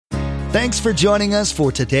Thanks for joining us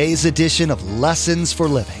for today's edition of Lessons for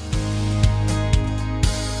Living.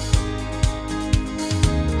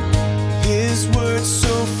 His word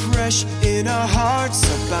so fresh in our hearts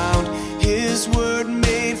abound. His word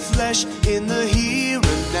made flesh in the here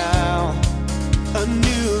and now. A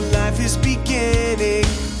new life is beginning.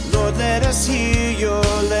 Lord, let us hear your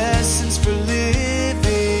lessons for living.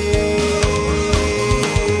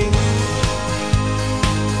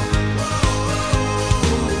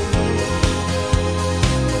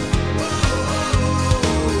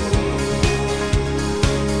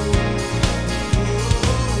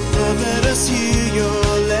 Lord, let us hear your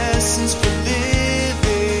lessons for living.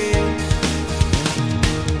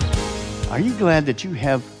 Are you glad that you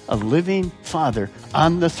have a living Father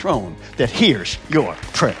on the throne that hears your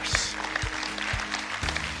prayers?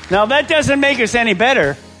 Now, that doesn't make us any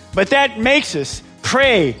better, but that makes us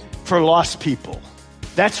pray for lost people.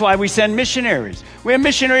 That's why we send missionaries. We have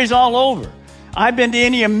missionaries all over. I've been to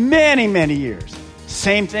India many, many years.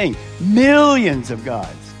 Same thing. Millions of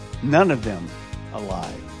gods. None of them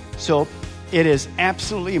alive. So it is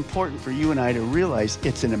absolutely important for you and I to realize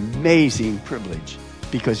it's an amazing privilege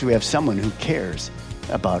because we have someone who cares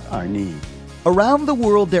about our need. Around the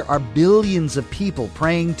world, there are billions of people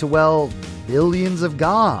praying to, billions of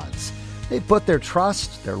gods. They put their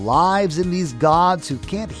trust, their lives in these gods who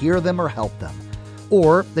can't hear them or help them.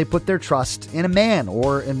 Or they put their trust in a man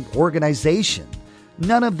or an organization.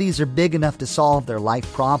 None of these are big enough to solve their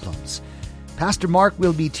life problems. Pastor Mark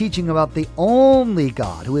will be teaching about the only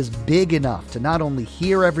God who is big enough to not only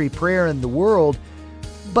hear every prayer in the world,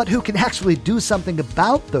 but who can actually do something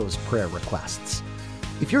about those prayer requests.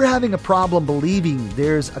 If you're having a problem believing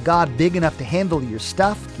there's a God big enough to handle your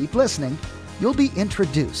stuff, keep listening. You'll be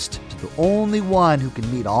introduced to the only one who can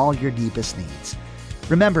meet all your deepest needs.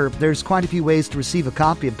 Remember, there's quite a few ways to receive a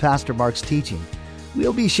copy of Pastor Mark's teaching.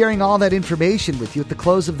 We'll be sharing all that information with you at the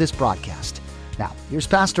close of this broadcast. Now, here's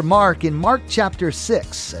Pastor Mark in Mark chapter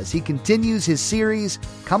 6 as he continues his series,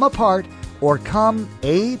 Come Apart or Come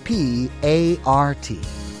A-P-A-R-T.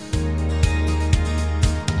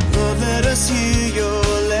 Lord, let us hear your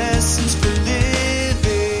lessons for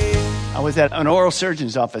living. I was at an oral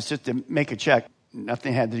surgeon's office just to make a check.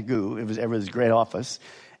 Nothing had to do. It was a great office.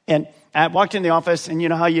 And I walked in the office, and you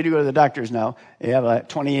know how you do go to the doctors now. You have like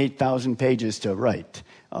 28,000 pages to write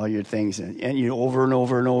all your things, and you over and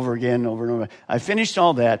over and over again, over and over. I finished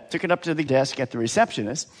all that, took it up to the desk at the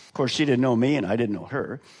receptionist. Of course, she didn't know me, and I didn't know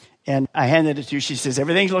her. And I handed it to her. She says,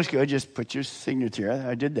 everything looks good. Just put your signature.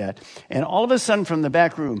 I did that. And all of a sudden, from the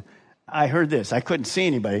back room, I heard this. I couldn't see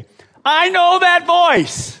anybody. I know that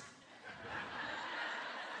voice.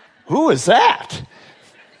 Who is that?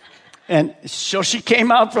 And so she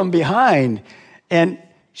came out from behind, and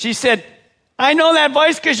she said, I know that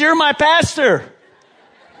voice because you're my pastor.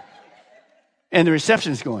 And the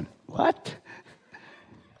receptionist's going, what?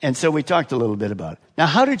 And so we talked a little bit about it. Now,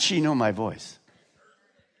 how did she know my voice?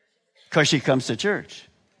 Because she comes to church.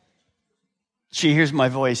 She hears my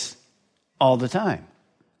voice all the time.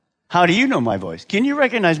 How do you know my voice? Can you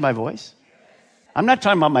recognize my voice? I'm not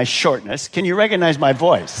talking about my shortness. Can you recognize my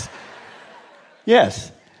voice?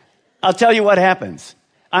 Yes. I'll tell you what happens.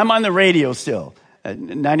 I'm on the radio still,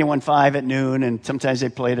 91.5 at noon, and sometimes they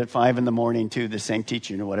play it at 5 in the morning too, the same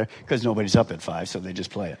teaching or whatever, because nobody's up at 5, so they just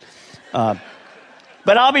play it. But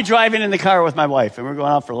I'll be driving in the car with my wife, and we're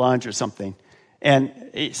going out for lunch or something. And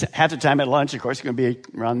half the time at lunch, of course, it's going to be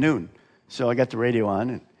around noon. So I got the radio on,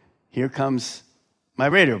 and here comes my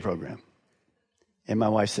radio program. And my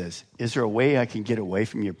wife says, is there a way I can get away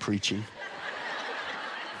from your preaching?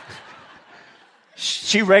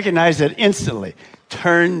 She recognized it instantly.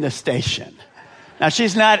 Turn the station. Now,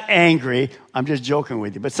 she's not angry. I'm just joking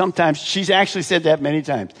with you. But sometimes she's actually said that many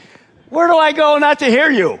times. Where do I go not to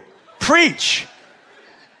hear you? Preach.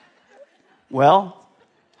 Well,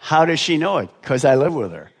 how does she know it? Because I live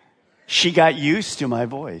with her. She got used to my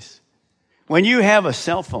voice. When you have a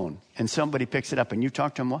cell phone and somebody picks it up and you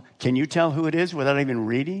talk to them, can you tell who it is without even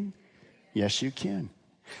reading? Yes, you can.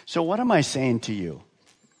 So what am I saying to you?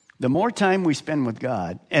 The more time we spend with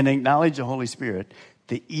God and acknowledge the Holy Spirit,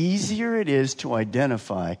 the easier it is to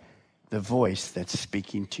identify the voice that's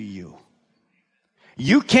speaking to you.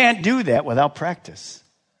 You can't do that without practice.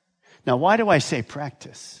 Now, why do I say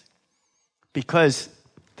practice? Because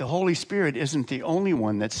the Holy Spirit isn't the only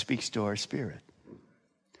one that speaks to our spirit.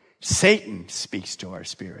 Satan speaks to our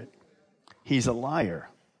spirit. He's a liar.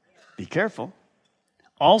 Be careful.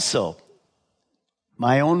 Also,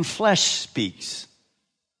 my own flesh speaks.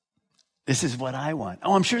 This is what I want.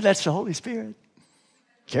 Oh, I'm sure that's the Holy Spirit.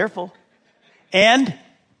 Careful. And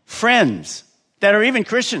friends that are even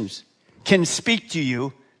Christians can speak to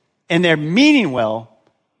you And they're meaning well,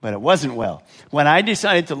 but it wasn't well. When I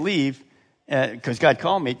decided to leave, because God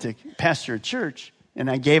called me to pastor a church, and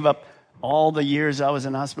I gave up all the years I was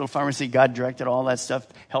in hospital pharmacy. God directed all that stuff,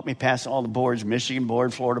 helped me pass all the boards, Michigan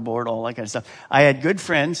board, Florida board, all that kind of stuff. I had good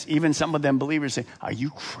friends, even some of them believers, say, "Are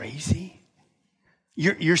you crazy?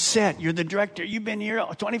 You're set. You're the director. You've been here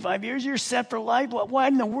 25 years. You're set for life.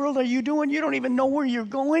 What in the world are you doing? You don't even know where you're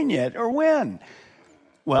going yet or when."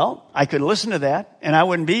 Well, I could listen to that, and I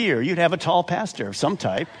wouldn't be here. You'd have a tall pastor of some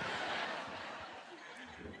type.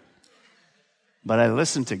 But I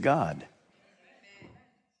listened to God,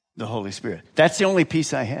 the Holy Spirit. That's the only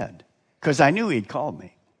peace I had, because I knew He'd called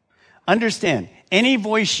me. Understand, any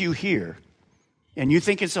voice you hear, and you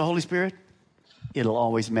think it's the Holy Spirit, it'll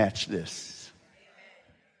always match this.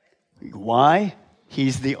 Why?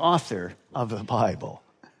 He's the author of the Bible.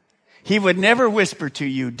 He would never whisper to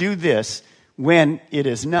you, "Do this," when it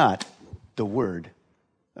is not the Word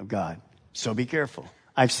of God. So be careful.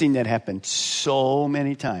 I've seen that happen so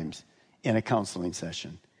many times in a counseling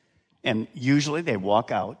session. And usually they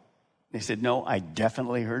walk out. They said, "No, I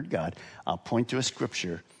definitely heard God." I'll point to a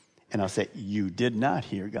scripture and I'll say, "You did not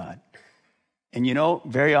hear God." And you know,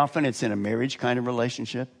 very often it's in a marriage kind of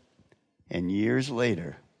relationship. And years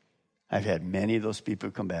later, I've had many of those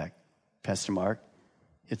people come back. "Pastor Mark,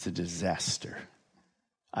 it's a disaster.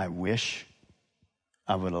 I wish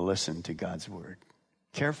I would have listened to God's word."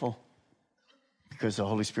 Careful, because the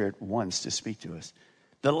Holy Spirit wants to speak to us.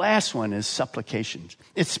 The last one is supplications.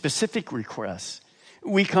 It's specific requests.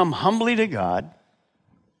 We come humbly to God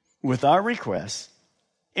with our requests,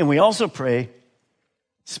 and we also pray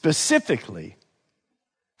specifically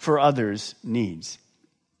for others' needs.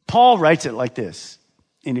 Paul writes it like this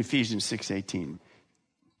in Ephesians 6:18.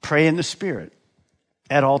 "Pray in the Spirit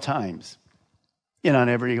at all times and on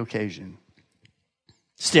every occasion.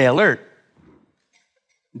 Stay alert.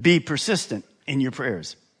 Be persistent in your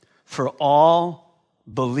prayers for all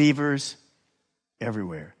believers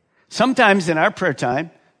everywhere." Sometimes in our prayer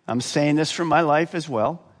time, I'm saying this from my life as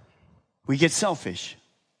well, we get selfish.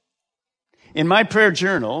 In my prayer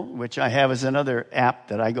journal, which I have as another app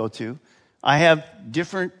that I go to, I have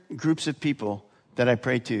different groups of people that I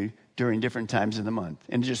pray to during different times of the month.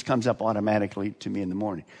 And it just comes up automatically to me in the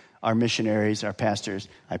morning. Our missionaries, our pastors,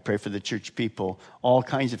 I pray for the church people, all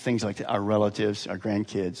kinds of things like that, our relatives, our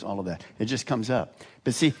grandkids, all of that. It just comes up.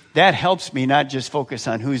 But see, that helps me not just focus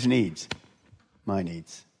on whose needs, my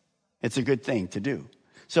needs. It's a good thing to do.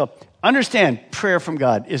 So understand, prayer from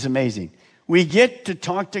God is amazing. We get to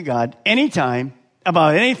talk to God anytime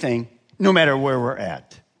about anything, no matter where we're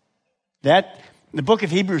at. That, the book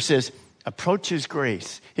of Hebrews says, approach His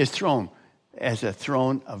grace, His throne, as a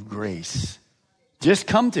throne of grace. Just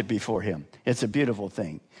come to before Him. It's a beautiful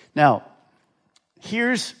thing. Now,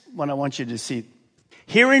 here's what I want you to see.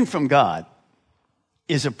 Hearing from God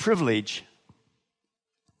is a privilege,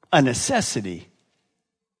 a necessity,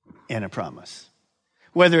 and a promise.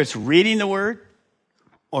 Whether it's reading the Word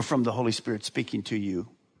or from the Holy Spirit speaking to you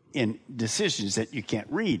in decisions that you can't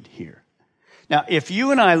read here. Now, if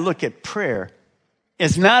you and I look at prayer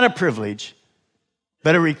as not a privilege,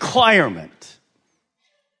 but a requirement,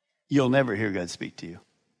 you'll never hear God speak to you.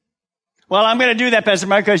 "Well, I'm going to do that, Pastor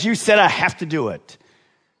Mark, because you said I have to do it."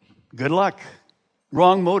 Good luck.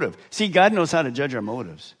 Wrong motive. See, God knows how to judge our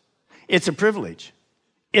motives. It's a privilege.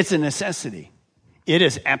 It's a necessity. It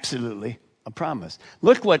is absolutely a promise.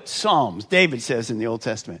 Look what Psalms, David says in the Old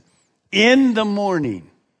Testament. In the morning.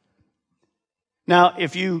 Now,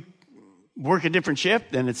 if you work a different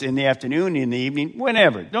shift, then it's in the afternoon, in the evening,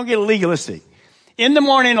 whenever. Don't get legalistic. In the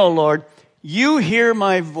morning, O Lord, you hear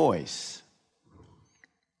my voice.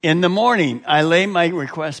 In the morning, I lay my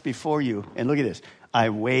request before you. And look at this. I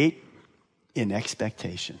wait in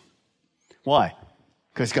expectation. Why?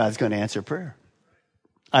 Because God's going to answer prayer.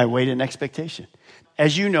 I wait in expectation.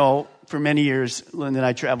 As you know, for many years, Linda and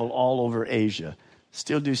I traveled all over Asia.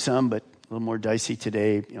 Still do some, but a little more dicey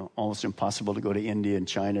today. You know, almost impossible to go to India and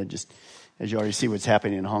China. Just as you already see what's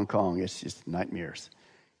happening in Hong Kong, it's just nightmares.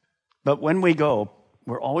 But when we go,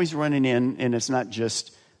 we're always running in, and it's not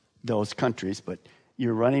just those countries, but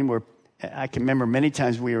you're running where, I can remember many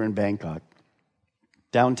times we were in Bangkok.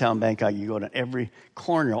 Downtown Bangkok, you go to every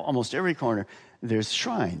corner, almost every corner, there's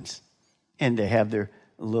shrines. And they have their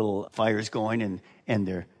little fires going, and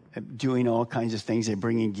they're doing all kinds of things. They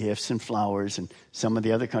bring in gifts and flowers, and some of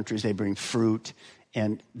the other countries, they bring fruit.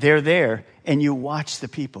 And they're there, and you watch the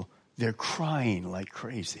people. They're crying like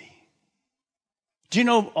crazy. Do you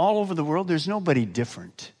know all over the world, there's nobody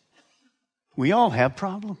different. We all have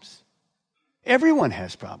problems. Everyone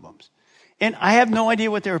has problems. And I have no idea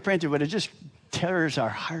what they were praying to, but it just tears our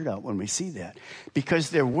heart out when we see that, because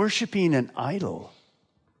they're worshiping an idol.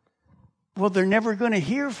 Well, they're never going to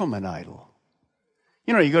hear from an idol.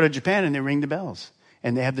 You know, you go to Japan and they ring the bells.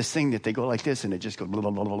 And they have this thing that they go like this, and it just goes blah, blah,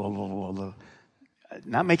 blah, blah, blah, blah, blah.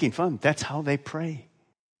 Not making fun. That's how they pray.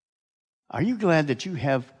 Are you glad that you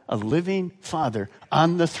have a living Father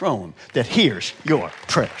on the throne that hears your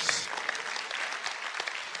prayers?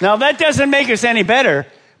 Now, that doesn't make us any better,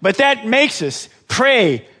 but that makes us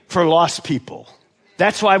pray for lost people.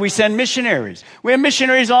 That's why we send missionaries. We have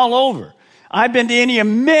missionaries all over. I've been to India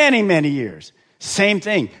many, many years. Same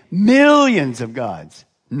thing. Millions of gods.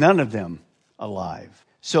 None of them alive.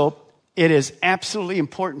 So it is absolutely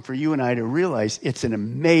important for you and I to realize it's an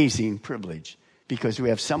amazing privilege because we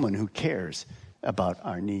have someone who cares about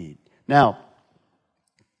our need. Now,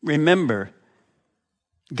 remember,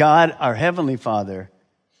 God, our Heavenly Father,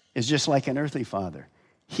 is just like an earthly father.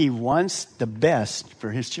 He wants the best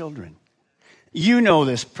for his children. You know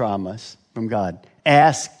this promise from God.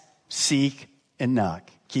 Ask, seek, and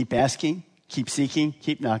knock. Keep asking, keep seeking,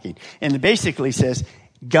 keep knocking. And it basically says,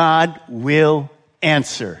 God will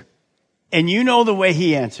answer. And you know the way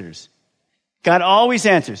he answers. God always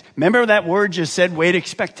answers. Remember that word just said, wait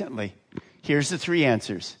expectantly. Here's the three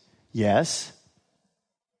answers. Yes.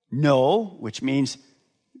 No, which means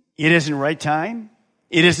it isn't the right time.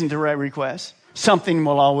 It isn't the right request. Something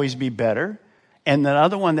will always be better. And the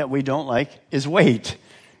other one that we don't like is wait.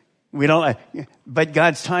 We don't like, but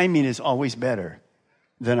God's timing is always better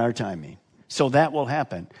than our timing. So that will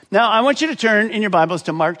happen. Now, I want you to turn in your Bibles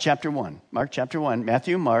to Mark chapter 1. Mark chapter 1,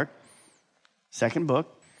 Matthew, Mark, second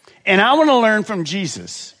book. And I want to learn from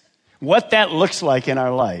Jesus what that looks like in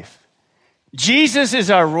our life. Jesus is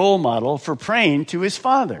our role model for praying to his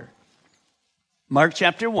Father. Mark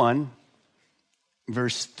chapter 1,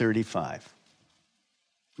 verse 35.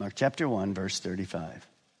 Mark chapter 1, verse 35.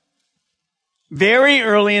 Very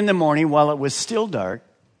early in the morning, while it was still dark,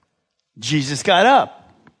 Jesus got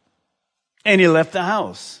up and he left the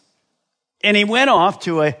house. And he went off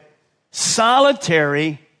to a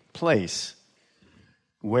solitary place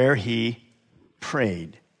where he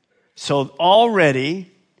prayed. So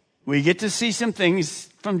already we get to see some things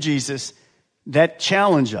from Jesus that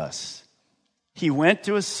challenge us. He went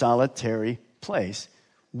to a solitary place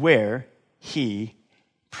where he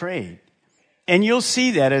prayed. And you'll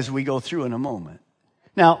see that as we go through in a moment.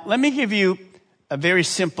 Now, let me give you a very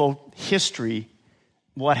simple history,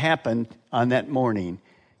 what happened on that morning,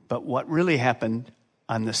 but what really happened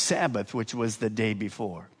on the Sabbath, which was the day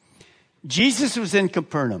before. Jesus was in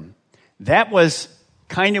Capernaum. That was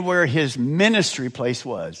kind of where his ministry place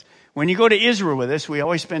was. When you go to Israel with us, we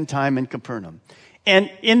always spend time in Capernaum. And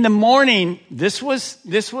in the morning, this was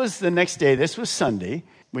the next day. This was Sunday,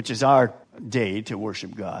 which is our day to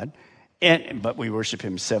worship God. But we worship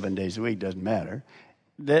him 7 days a week, doesn't matter.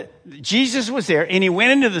 Jesus was there, and he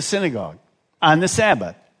went into the synagogue on the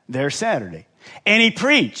Sabbath, there Saturday. And he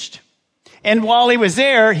preached. And while he was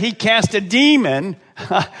there, he cast a demon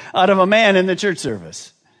out of a man in the church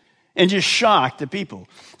service and just shocked the people.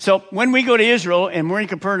 So when we go to Israel and we're in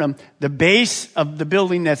Capernaum, the base of the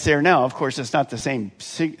building that's there now, of course, it's not the same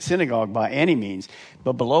synagogue by any means,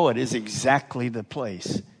 but below it is exactly the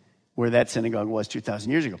place where that synagogue was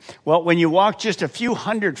 2,000 years ago. Well, when you walk just a few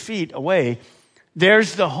hundred feet away,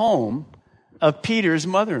 there's the home of Peter's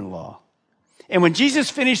mother-in-law. And when Jesus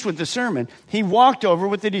finished with the sermon, he walked over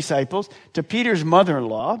with the disciples to Peter's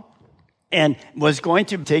mother-in-law and was going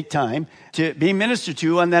to take time to be ministered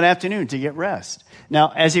to on that afternoon to get rest.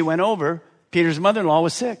 Now, as he went over, Peter's mother-in-law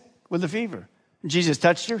was sick with a fever. Jesus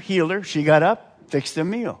touched her, healed her. She got up, fixed a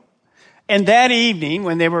meal. And that evening,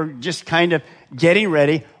 when they were just kind of getting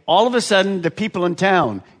ready, all of a sudden, the people in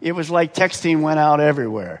town, it was like texting went out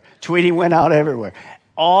everywhere. Tweeting went out everywhere.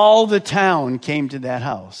 All the town came to that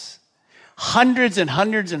house. Hundreds and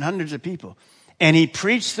hundreds and hundreds of people. And he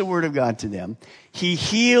preached the word of God to them. He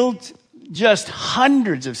healed just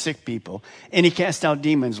hundreds of sick people. And he cast out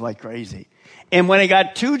demons like crazy. And when it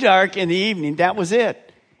got too dark in the evening, that was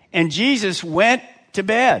it. And Jesus went to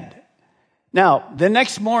bed. Now, the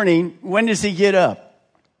next morning, when does he get up?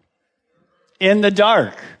 In the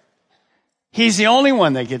dark. He's the only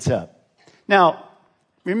one that gets up. Now,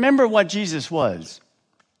 remember what Jesus was.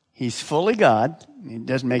 He's fully God. It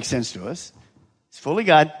doesn't make sense to us. He's fully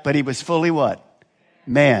God, but he was fully what?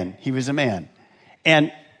 Man. He was a man.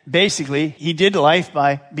 And basically, he did life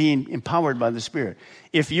by being empowered by the Spirit.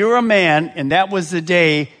 If you're a man, and that was the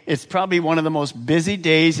day, it's probably one of the most busy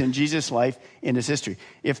days in Jesus' life in his history.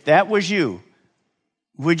 If that was you,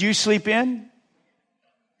 would you sleep in?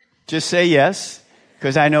 Just say yes,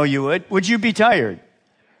 because I know you would. Would you be tired?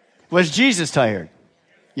 Was Jesus tired?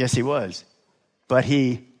 Yes, he was. But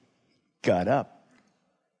he got up.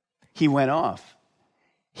 He went off.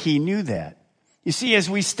 He knew that. You see, as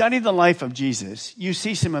we study the life of Jesus, you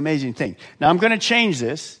see some amazing things. Now, I'm going to change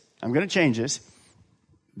this.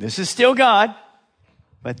 This is still God,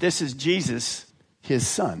 but this is Jesus, his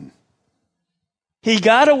son. He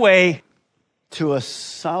got away to a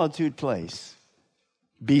solitude place.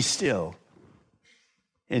 Be still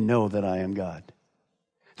and know that I am God.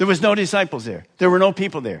 There was no disciples there. There were no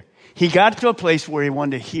people there. He got to a place where he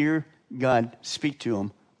wanted to hear God speak to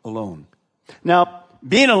him alone. Now,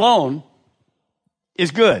 being alone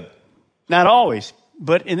is good. Not always,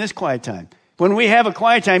 but in this quiet time. When we have a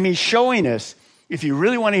quiet time, he's showing us, if you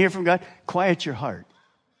really want to hear from God, quiet your heart.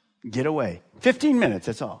 Get away. 15 minutes,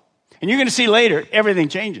 that's all. And you're going to see later, everything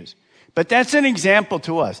changes. But that's an example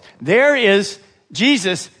to us. There is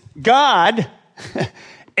Jesus, God,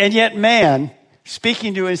 and yet man,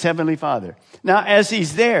 speaking to his heavenly Father. Now, as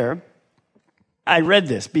he's there, I read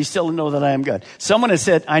this, be still and know that I am God. Someone has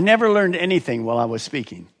said, I never learned anything while I was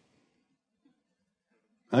speaking.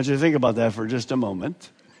 I want you to think about that for just a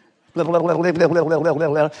moment. Yeah,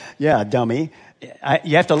 dummy.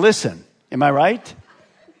 You have to listen. Am I right?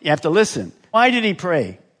 You have to listen. Why did he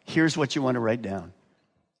pray? Here's what you want to write down.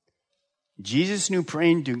 Jesus knew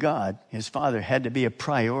praying to God, his Father, had to be a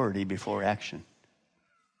priority before action.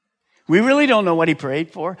 We really don't know what he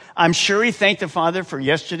prayed for. I'm sure he thanked the Father for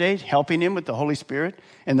yesterday, helping him with the Holy Spirit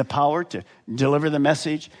and the power to deliver the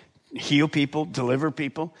message, heal people, deliver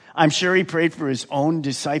people. I'm sure he prayed for his own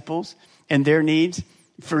disciples and their needs.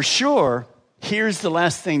 For sure, here's the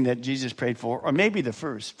last thing that Jesus prayed for, or maybe the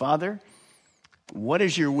first. Father, what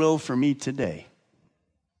is your will for me today?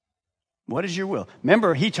 What is your will?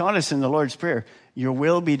 Remember, he taught us in the Lord's Prayer, your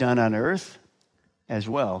will be done on earth as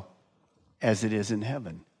well as it is in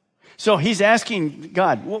heaven. So he's asking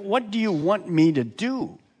God, what do you want me to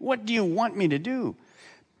do? What do you want me to do?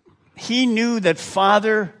 He knew that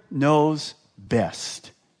Father knows best.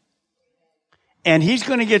 And he's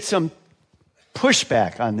going to get some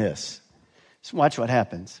pushback on this. So watch what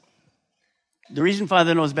happens. The reason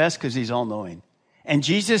Father knows best, because he's all-knowing. And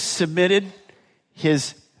Jesus submitted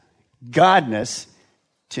his godness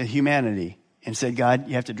to humanity and said, God,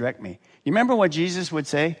 you have to direct me. You remember what Jesus would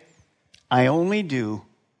say? I only do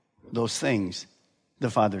those things the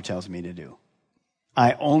Father tells me to do.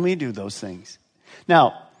 I only do those things.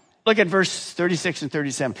 Now, look at verse 36 and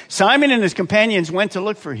 37. Simon and his companions went to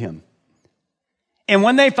look for him. And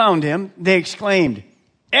when they found him, they exclaimed,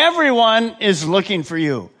 everyone is looking for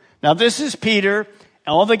you. Now, this is Peter.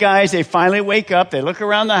 All the guys, they finally wake up. They look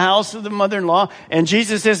around the house of the mother-in-law, and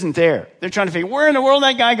Jesus isn't there. They're trying to figure, where in the world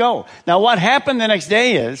did that guy go? Now, what happened the next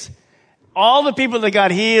day is, all the people that got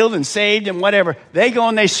healed and saved and whatever, they go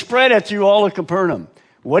and they spread it through all of Capernaum.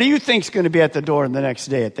 What do you think is going to be at the door the next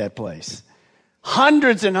day at that place?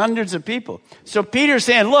 Hundreds and hundreds of people. So Peter's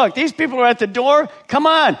saying, look, these people are at the door. Come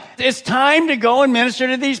on. It's time to go and minister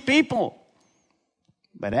to these people.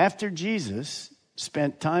 But after Jesus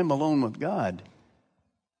spent time alone with God,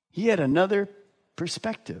 he had another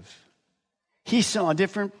perspective. He saw a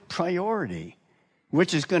different priority,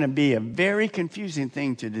 which is going to be a very confusing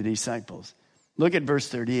thing to the disciples. Look at verse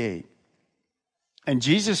 38. And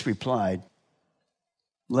Jesus replied,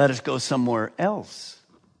 let us go somewhere else,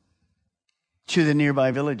 to the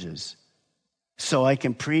nearby villages, so I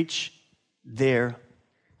can preach there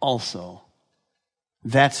also.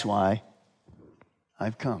 That's why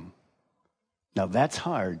I've come. Now that's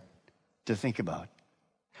hard to think about.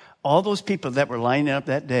 All those people that were lining up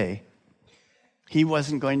that day, he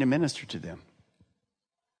wasn't going to minister to them.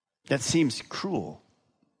 That seems cruel.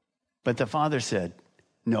 But the Father said,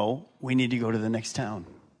 no, we need to go to the next town.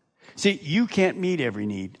 See, you can't meet every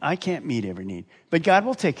need. I can't meet every need. But God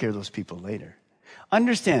will take care of those people later.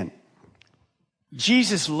 Understand,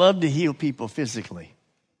 Jesus loved to heal people physically.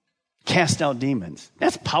 Cast out demons.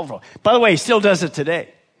 That's powerful. By the way, he still does it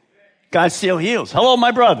today. God still heals. Hello,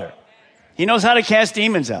 my brother. He knows how to cast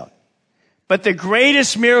demons out. But the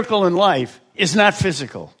greatest miracle in life is not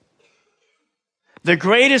physical. The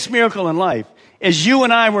greatest miracle in life is you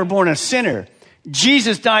and I were born a sinner.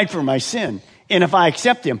 Jesus died for my sin. And if I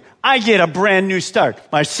accept him, I get a brand new start.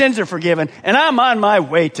 My sins are forgiven, and I'm on my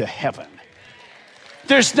way to heaven.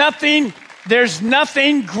 There's nothing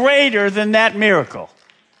greater than that miracle.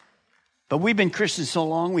 But we've been Christians so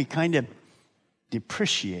long, we kind of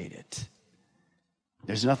depreciate it.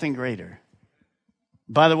 There's nothing greater.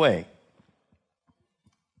 By the way,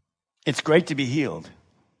 it's great to be healed.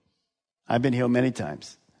 I've been healed many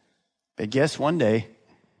times. But guess one day,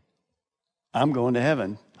 I'm going to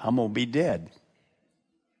heaven. I'm going to be dead.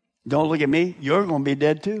 Don't look at me. You're going to be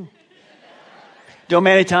dead too. Don't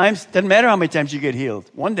many times, doesn't matter how many times you get healed.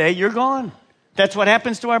 One day, you're gone. That's what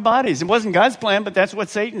happens to our bodies. It wasn't God's plan, but that's what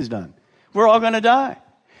Satan's done. We're all going to die.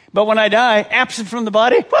 But when I die, absent from the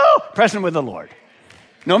body, present with the Lord.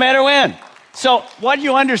 No matter when. So what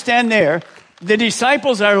you understand there, the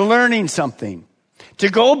disciples are learning something. To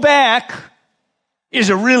go back is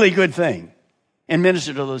a really good thing and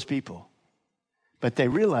minister to those people. But they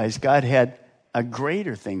realized God had a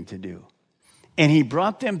greater thing to do. And he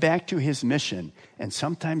brought them back to his mission. And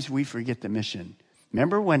sometimes we forget the mission.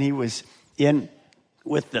 Remember when he was in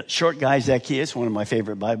with the short guy Zacchaeus, one of my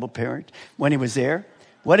favorite Bible parents, when he was there?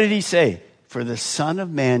 What did he say? For the Son of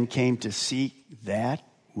Man came to seek that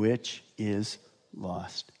which is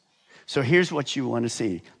lost. So here's what you want to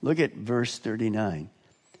see. Look at verse 39.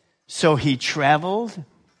 So he traveled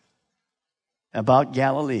about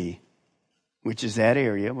Galilee, which is that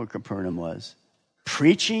area where Capernaum was,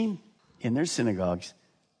 preaching in their synagogues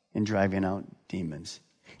and driving out demons.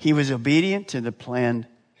 He was obedient to the plan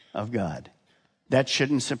of God. That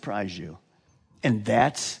shouldn't surprise you. And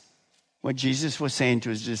that's what Jesus was saying to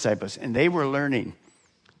his disciples. And they were learning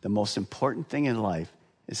the most important thing in life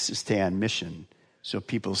is to stay on mission so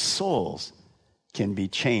people's souls can be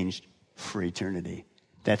changed for eternity.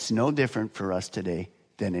 That's no different for us today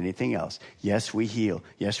than anything else. Yes, we heal.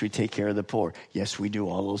 Yes, we take care of the poor. Yes, we do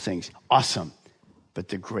all those things. Awesome. But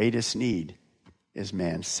the greatest need is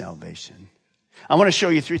man's salvation. I want to show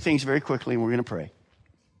you three things very quickly, and we're going to pray.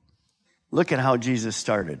 Look at how Jesus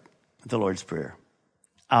started the Lord's Prayer.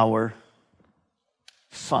 Our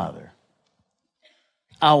Father.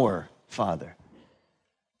 Our Father.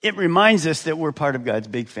 It reminds us that we're part of God's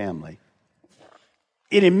big family.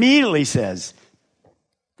 It immediately says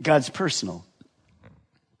God's personal.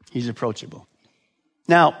 He's approachable.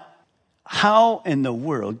 Now, how in the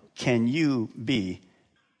world can you be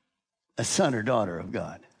a son or daughter of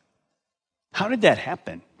God? How did that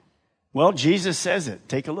happen? Well, Jesus says it.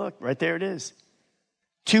 Take a look. Right there it is.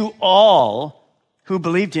 To all who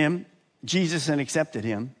believed him, Jesus, and accepted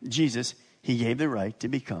him, Jesus, he gave the right to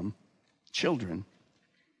become children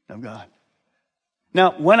of God.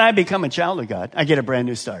 Now, when I become a child of God, I get a brand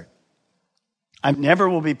new start. I never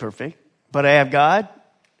will be perfect, but I have God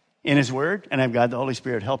in his word, and I've got the Holy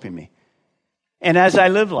Spirit helping me. And as I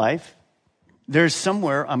live life, there's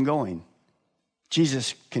somewhere I'm going.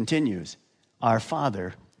 Jesus continues, our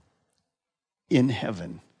Father in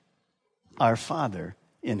heaven. Our Father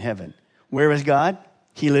in heaven. Where is God?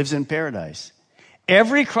 He lives in paradise.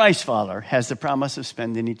 Every Christ follower has the promise of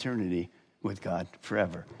spending eternity with God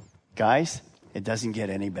forever. Guys, it doesn't get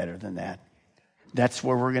any better than that. That's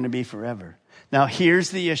where we're going to be forever. Now, here's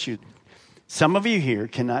the issue. Some of you here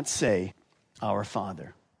cannot say, our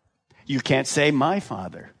Father. You can't say, my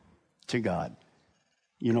Father, to God.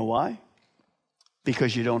 You know why?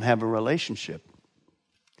 Because you don't have a relationship.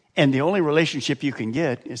 And the only relationship you can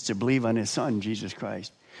get is to believe on his Son, Jesus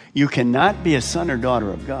Christ. You cannot be a son or daughter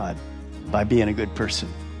of God by being a good person,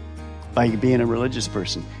 by being a religious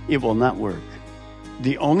person. It will not work.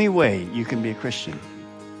 The only way you can be a Christian,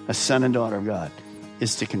 a son and daughter of God,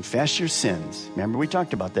 is to confess your sins. Remember, we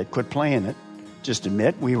talked about that. Quit playing it. Just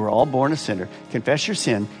admit we were all born a sinner. Confess your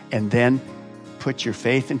sin, and then put your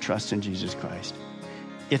faith and trust in Jesus Christ.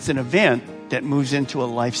 It's an event that moves into a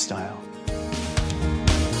lifestyle.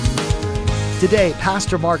 Today,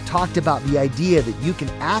 Pastor Mark talked about the idea that you can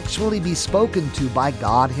actually be spoken to by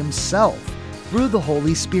God himself through the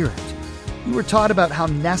Holy Spirit. You were taught about how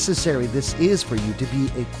necessary this is for you to be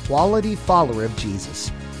a quality follower of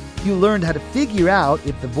Jesus. You learned how to figure out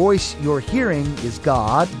if the voice you're hearing is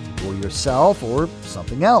God or yourself or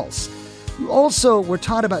something else. You also were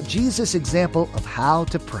taught about Jesus' example of how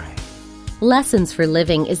to pray. Lessons for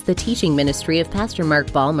Living is the teaching ministry of Pastor Mark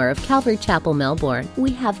Ballmer of Calvary Chapel, Melbourne.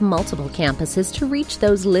 We have multiple campuses to reach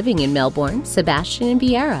those living in Melbourne, Sebastian, and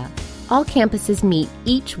Viera. All campuses meet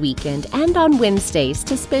each weekend and on Wednesdays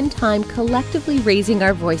to spend time collectively raising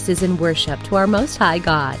our voices in worship to our Most High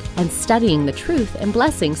God and studying the truth and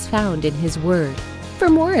blessings found in His Word. For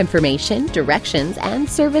more information, directions, and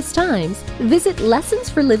service times, visit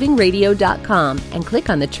lessonsforlivingradio.com and click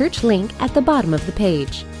on the church link at the bottom of the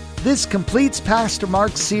page. This completes Pastor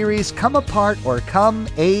Mark's series, Come Apart or Come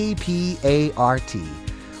A-P-A-R-T.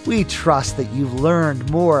 We trust that you've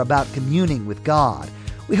learned more about communing with God.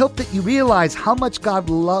 We hope that you realize how much God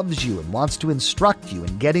loves you and wants to instruct you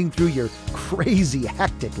in getting through your crazy,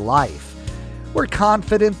 hectic life. We're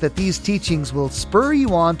confident that these teachings will spur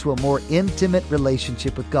you on to a more intimate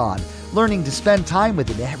relationship with God, learning to spend time with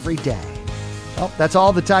Him every day. Well, that's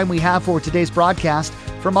all the time we have for today's broadcast.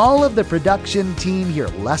 From all of the production team here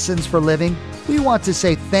at Lessons for Living, we want to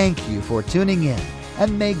say thank you for tuning in,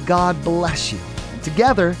 and may God bless you and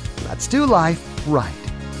Together, let's do life right.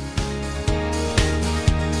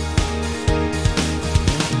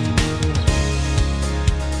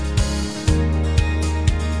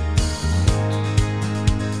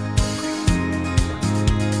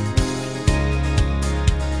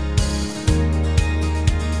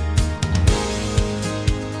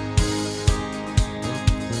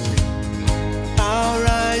 Our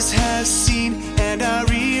eyes have seen and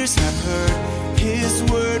our ears have heard His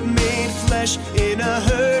word made flesh in a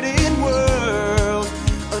hurting world.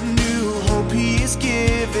 A new hope He is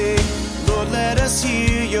giving.